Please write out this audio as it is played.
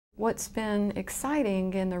What's been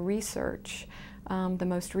exciting in the research, the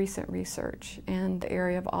most recent research in the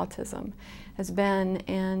area of autism, has been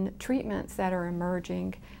in treatments that are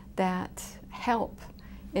emerging that help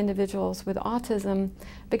individuals with autism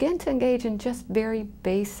begin to engage in just very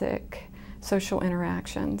basic social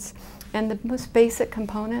interactions. And the most basic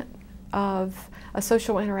component of a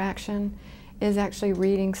social interaction is actually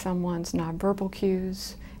reading someone's nonverbal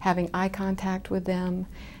cues, having eye contact with them,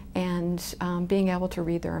 and being able to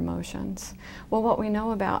read their emotions. Well, what we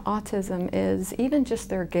know about autism is even just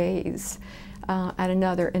their gaze at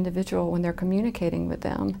another individual when they're communicating with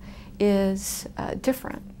them is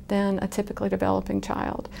different than a typically developing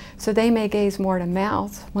child. So they may gaze more at a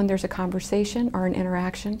mouth when there's a conversation or an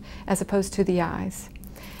interaction as opposed to the eyes.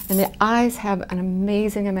 And the eyes have an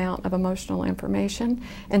amazing amount of emotional information,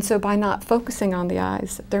 and so by not focusing on the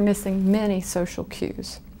eyes, they're missing many social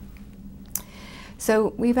cues.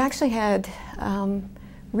 So we've actually had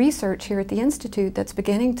research here at the Institute that's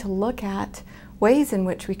beginning to look at ways in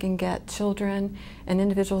which we can get children and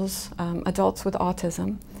individuals, adults with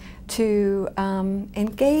autism, to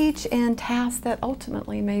engage in tasks that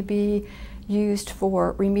ultimately may be used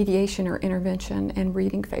for remediation or intervention and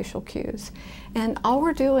reading facial cues. And all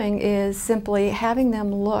we're doing is simply having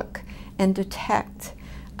them look and detect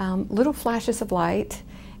little flashes of light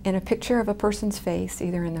in a picture of a person's face,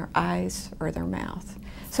 either in their eyes or their mouth.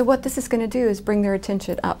 So what this is going to do is bring their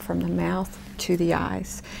attention up from the mouth to the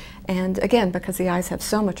eyes. And again, because the eyes have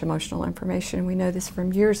so much emotional information, and we know this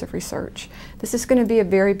from years of research, this is going to be a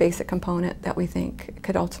very basic component that we think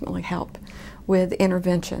could ultimately help with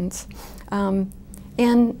interventions.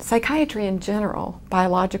 And psychiatry in general,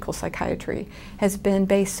 biological psychiatry, has been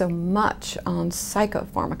based so much on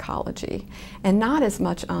psychopharmacology and not as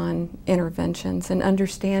much on interventions and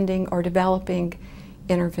understanding or developing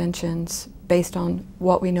interventions based on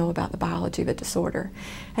what we know about the biology of a disorder.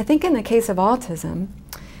 I think in the case of autism,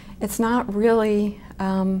 it's not really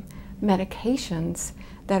medications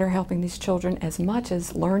that are helping these children as much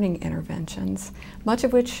as learning interventions, much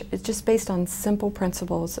of which is just based on simple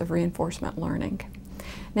principles of reinforcement learning.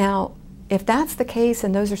 Now, if that's the case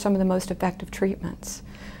and those are some of the most effective treatments,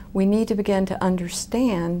 we need to begin to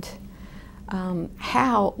understand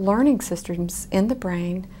how learning systems in the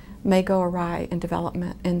brain may go awry in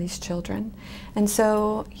development in these children. And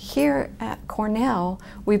so here at Cornell,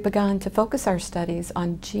 we've begun to focus our studies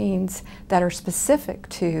on genes that are specific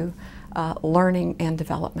to learning and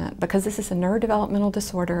development, because this is a neurodevelopmental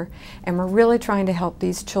disorder, and we're really trying to help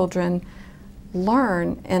these children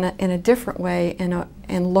learn in a different way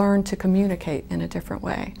and learn to communicate in a different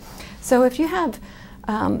way. So if you have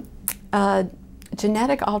a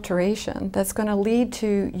genetic alteration that's going to lead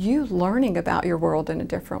to you learning about your world in a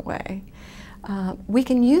different way, we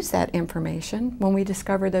can use that information when we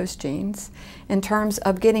discover those genes in terms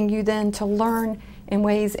of getting you then to learn in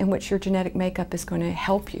ways in which your genetic makeup is going to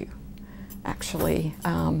help you actually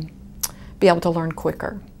be able to learn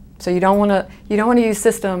quicker. So you don't want to use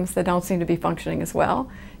systems that don't seem to be functioning as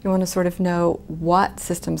well. You want to sort of know what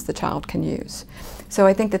systems the child can use. So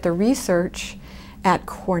I think that the research at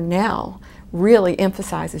Cornell really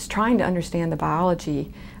emphasizes trying to understand the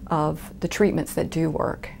biology of the treatments that do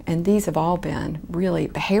work. And these have all been really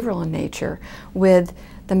behavioral in nature, with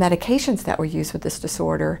the medications that we use with this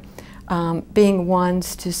disorder being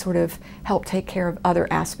ones to sort of help take care of other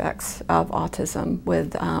aspects of autism,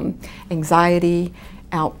 with anxiety,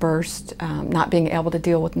 outburst, not being able to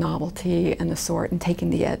deal with novelty and the sort, and taking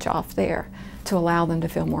the edge off there to allow them to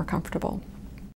feel more comfortable.